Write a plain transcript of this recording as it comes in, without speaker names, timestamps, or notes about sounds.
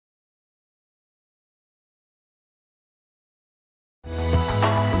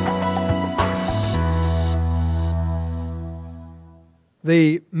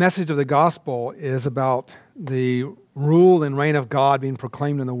The message of the gospel is about the rule and reign of God being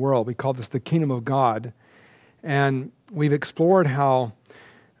proclaimed in the world. We call this the kingdom of God. And we've explored how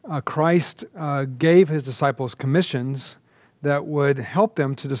Christ gave his disciples commissions that would help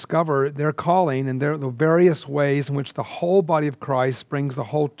them to discover their calling and the various ways in which the whole body of Christ brings the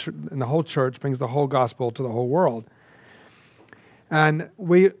whole church brings the whole gospel to the whole world. And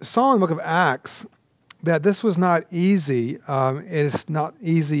we saw in the book of Acts that this was not easy. It's not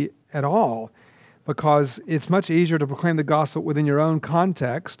easy at all, because it's much easier to proclaim the gospel within your own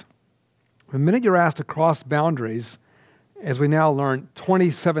context. The minute you're asked to cross boundaries, as we now learn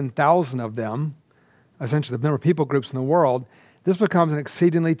 27,000 of them, essentially the number of people groups in the world, this becomes an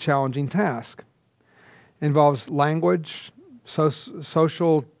exceedingly challenging task. It involves language,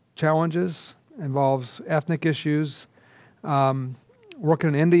 social challenges, involves ethnic issues. Working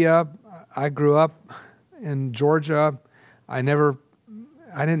in India, I grew up in Georgia. I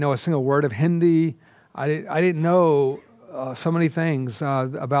didn't know a single word of Hindi. I didn't know so many things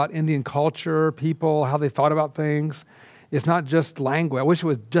about Indian culture, people, how they thought about things. It's not just language. I wish it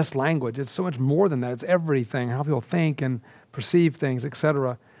was just language. It's so much more than that. It's everything, how people think and perceive things,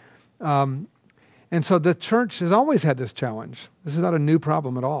 etc. And so the church has always had this challenge. This is not a new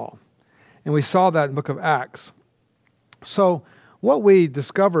problem at all. And we saw that in the book of Acts. So what we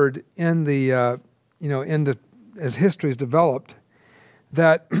discovered in as history has developed,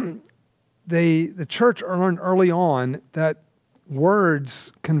 that the church learned early on that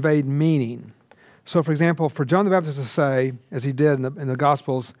words conveyed meaning. So, for example, for John the Baptist to say, as he did in the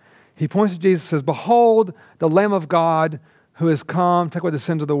Gospels, he points to Jesus and says, "Behold, the Lamb of God who has come to take away the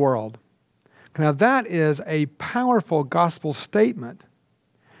sins of the world." Now, that is a powerful gospel statement,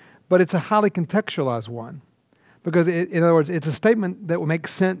 but it's a highly contextualized one. Because, in other words, it's a statement that will make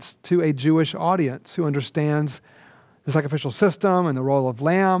sense to a Jewish audience who understands the sacrificial system and the role of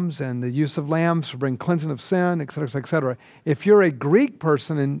lambs and the use of lambs for bringing cleansing of sin, et cetera, et cetera. If you're a Greek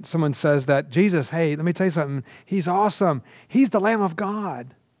person and someone says that Jesus, hey, let me tell you something, he's awesome. He's the Lamb of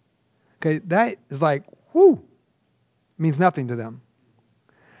God. Okay, that is like, whoo, means nothing to them.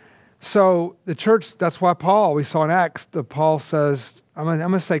 So the church, that's why we saw in Acts, Paul says, I'm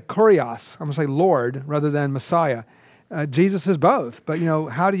going to say kurios, I'm going to say Lord rather than Messiah. Jesus is both, but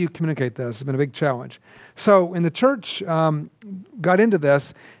how do you communicate this? It's been a big challenge. So when the church got into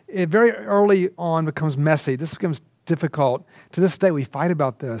this, it very early on becomes messy. This becomes difficult. To this day, we fight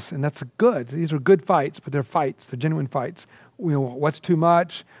about this, and that's good. These are good fights, but they're fights. They're genuine fights. What's too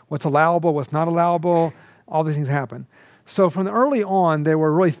much? What's allowable? What's not allowable? All these things happen. So from the early on, there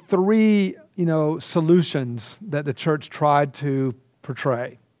were really three, solutions that the church tried to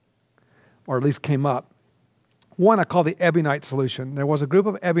portray, or at least came up. One I call the Ebionite solution. There was a group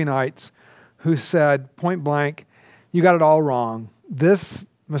of Ebionites who said, point blank, you got it all wrong. This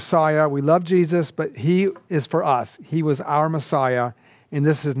Messiah, we love Jesus, but he is for us. He was our Messiah, and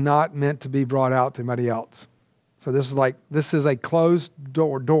this is not meant to be brought out to anybody else. So this is a closed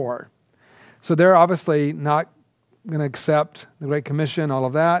door. So they're obviously not going to accept the Great Commission, all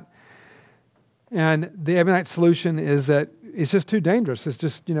of that. And the Ebionite solution is that it's just too dangerous. It's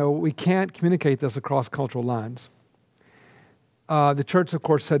just, we can't communicate this across cultural lines. The church, of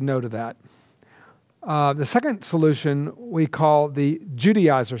course, said no to that. The second solution we call the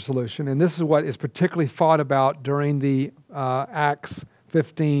Judaizer solution, and this is what is particularly fought about during the Acts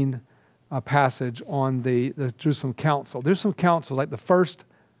 15 passage on the Jerusalem Council. The Jerusalem Council is like the first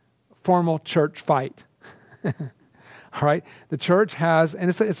formal church fight. All right, the church has, and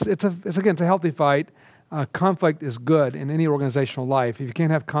it's a healthy fight. Conflict is good in any organizational life. If you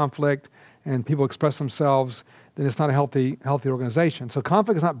can't have conflict and people express themselves, then it's not a healthy organization. So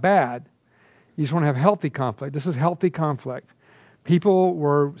conflict is not bad. You just want to have healthy conflict. This is healthy conflict. People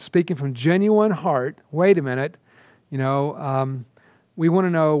were speaking from genuine heart. Wait a minute, we want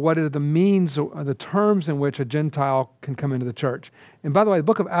to know what are the means or the terms in which a Gentile can come into the church. And by the way, the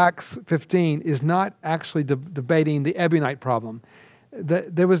book of Acts 15 is not actually debating the Ebionite problem.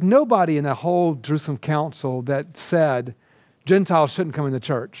 There was nobody in the whole Jerusalem Council that said Gentiles shouldn't come in the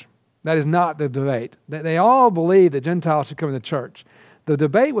church. That is not the debate. They all believe that Gentiles should come in the church. The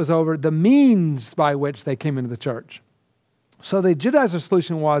debate was over the means by which they came into the church. So the Judaizer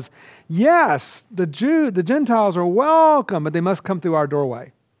solution was, yes, the Gentiles are welcome, but they must come through our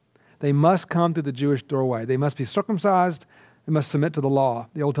doorway. They must come through the Jewish doorway. They must be circumcised. They must submit to the law,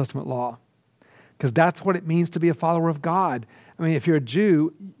 the Old Testament law, because that's what it means to be a follower of God. I mean, if you're a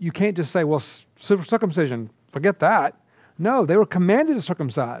Jew, you can't just say, well, circumcision, forget that. No, they were commanded to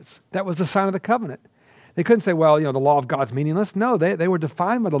circumcise. That was the sign of the covenant. They couldn't say, well, the law of God's meaningless. No, they were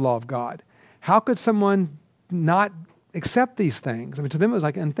defined by the law of God. How could someone not accept these things. I mean, to them it was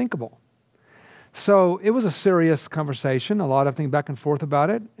like unthinkable. So it was a serious conversation, a lot of things back and forth about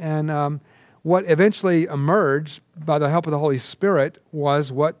it. And what eventually emerged by the help of the Holy Spirit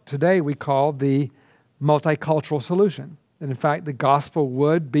was what today we call the multicultural solution. And in fact, the gospel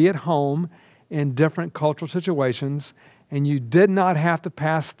would be at home in different cultural situations, and you did not have to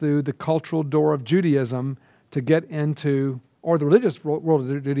pass through the cultural door of Judaism to get into, or the religious world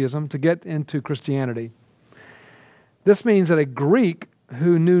of Judaism to get into Christianity. This means that a Greek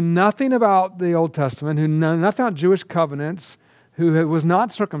who knew nothing about the Old Testament, who knew nothing about Jewish covenants, who was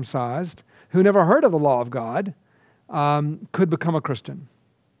not circumcised, who never heard of the law of God, could become a Christian.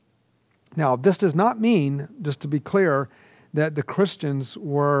 Now, this does not mean, just to be clear, that the Christians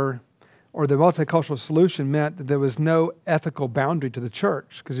were, or the multicultural solution meant that there was no ethical boundary to the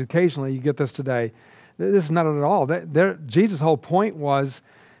church, because occasionally you get this today. This is not it at all. Jesus' whole point was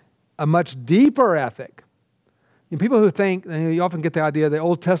a much deeper ethic. And people who think, you often get the idea the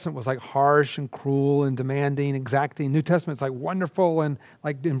Old Testament was like harsh and cruel and demanding, exacting. New Testament's like wonderful and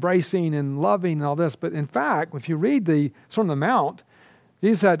like embracing and loving and all this. But in fact, if you read the Sermon on the Mount,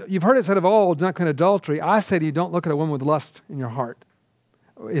 Jesus said, you've heard it said of old, do not commit adultery. I say to you, don't look at a woman with lust in your heart.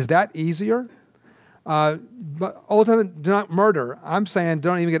 Is that easier? But Old Testament, do not murder. I'm saying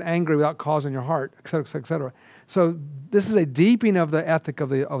don't even get angry without cause in your heart, et cetera, et cetera, et cetera. So this is a deepening of the ethic of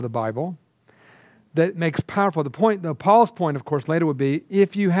the Bible that makes powerful. Paul's point, of course, later would be,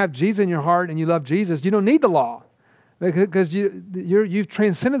 if you have Jesus in your heart and you love Jesus, you don't need the law, because you've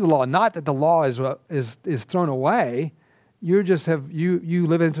transcended the law. Not that the law is thrown away. You just you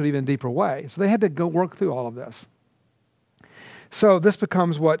live into it in an even deeper way. So they had to go work through all of this. So this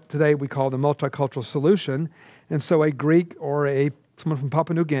becomes what today we call the multicultural solution. And so a Greek or someone from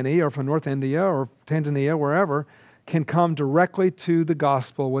Papua New Guinea or from North India or Tanzania, wherever, can come directly to the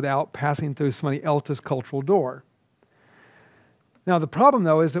gospel without passing through somebody else's cultural door. Now, the problem,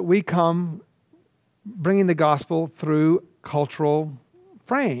 though, is that we come bringing the gospel through cultural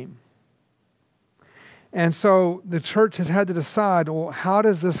frame. And so the church has had to decide, well, how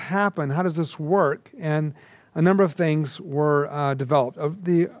does this happen? How does this work? And a number of things were developed.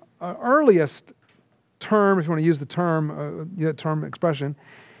 The earliest term, if you want to use the term expression,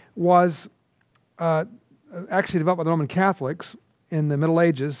 was actually developed by the Roman Catholics in the Middle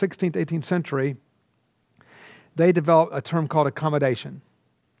Ages, 16th, 18th century. They developed a term called accommodation.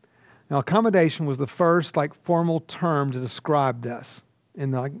 Now, accommodation was the first formal term to describe this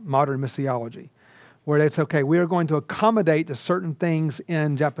in the modern missiology, where they'd say, okay, we are going to accommodate to certain things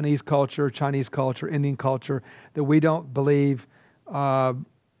in Japanese culture, Chinese culture, Indian culture that we don't believe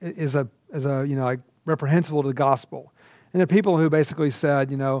is reprehensible to the gospel. And there are people who basically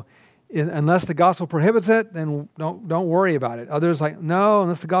said, unless the gospel prohibits it, then don't worry about it. Others no,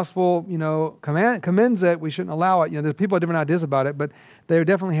 unless the gospel commends it, we shouldn't allow it. There's people with different ideas about it, but they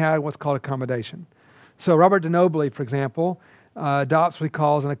definitely had what's called accommodation. So Robert de Nobly, for example, adopts what he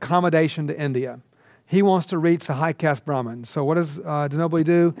calls an accommodation to India. He wants to reach the high caste Brahmins. So what does de Nobly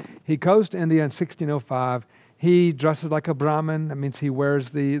do? He goes to India in 1605. He dresses like a Brahmin. That means he wears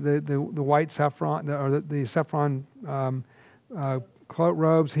the white saffron or the saffron cloak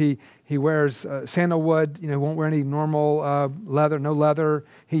robes. He wears sandalwood. He won't wear any normal leather, no leather.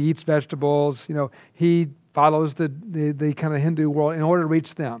 He eats vegetables. He follows the kind of Hindu world in order to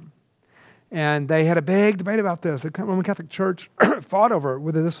reach them. And they had a big debate about this. The Roman Catholic Church fought over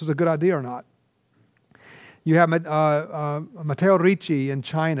whether this was a good idea or not. You have Matteo Ricci in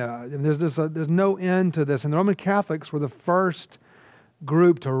China. And there's no end to this. And the Roman Catholics were the first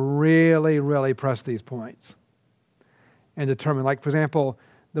group to really, really press these points and determine. For example,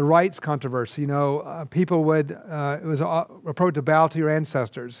 the rights controversy. People would, it was appropriate to bow to your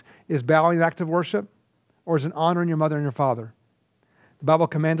ancestors. Is bowing an act of worship, or is it honoring your mother and your father? The Bible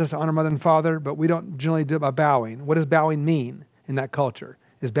commands us to honor mother and father, but we don't generally do it by bowing. What does bowing mean in that culture?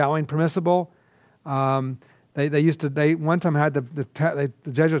 Is bowing permissible? They one time had the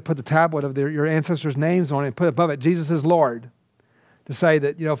Jesuits put the tablet of your ancestors' names on it and put above it, Jesus is Lord, to say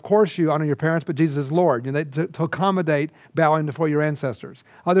that, of course you honor your parents, but Jesus is Lord, to accommodate bowing before your ancestors.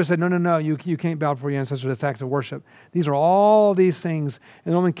 Others said, no, you can't bow before your ancestors, that's an act of worship. These are all these things,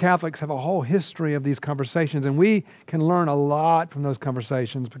 and Roman Catholics have a whole history of these conversations, and we can learn a lot from those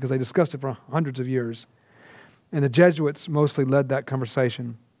conversations because they discussed it for hundreds of years. And the Jesuits mostly led that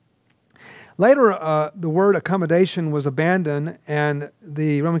conversation. Later, the word accommodation was abandoned, and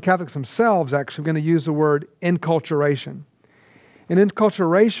the Roman Catholics themselves actually were going to use the word enculturation. And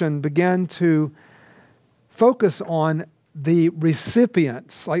enculturation began to focus on the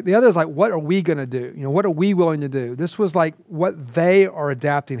recipients. The others, what are we going to do? What are we willing to do? This was what they are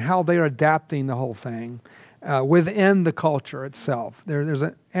adapting, how they are adapting the whole thing. within the culture itself. There's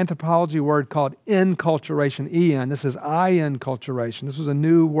an anthropology word called enculturation, En. This is I-enculturation. This was a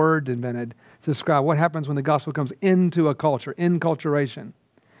new word invented to describe what happens when the gospel comes into a culture, enculturation.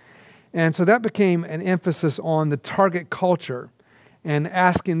 And so that became an emphasis on the target culture and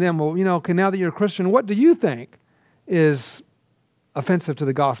asking them, well, okay, now that you're a Christian, what do you think is offensive to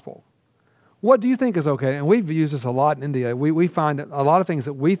the gospel? What do you think is okay? And we've used this a lot in India. We find that a lot of things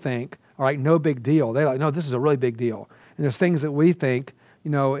that we think are like no big deal. They're like, no, this is a really big deal. And there's things that we think,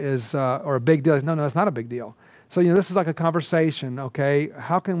 is or a big deal. No, it's not a big deal. So, this is like a conversation, okay?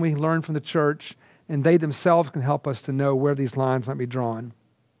 How can we learn from the church? And they themselves can help us to know where these lines might be drawn.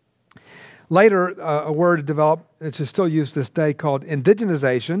 Later, a word developed, which is still used this day, called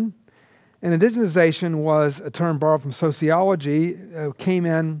indigenization. And indigenization was a term borrowed from sociology, came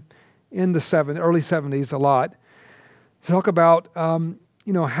in the early 70s a lot, to talk about,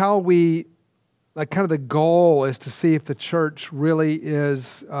 how we, kind of the goal is to see if the church really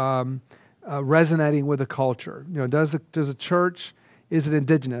is resonating with the culture. Does a church, is it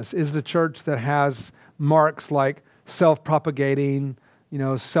indigenous? Is it a church that has marks like self-propagating,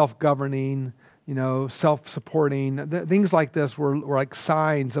 self-governing, self-supporting? Things like this were like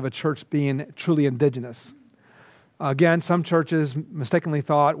signs of a church being truly indigenous. Again, some churches mistakenly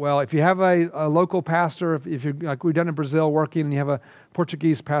thought, well, if you have a local pastor, if you're like we've done in Brazil working, and you have a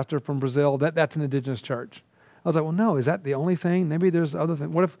Portuguese pastor from Brazil, that's an indigenous church. I was like, well, no, is that the only thing? Maybe there's other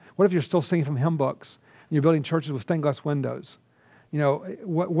things. What if you're still singing from hymn books and you're building churches with stained glass windows?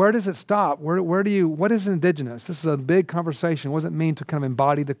 Where does it stop? What is indigenous? This is a big conversation. What does it mean to kind of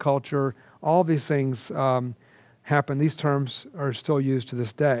embody the culture? All these things happen. These terms are still used to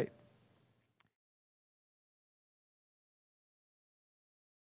this day.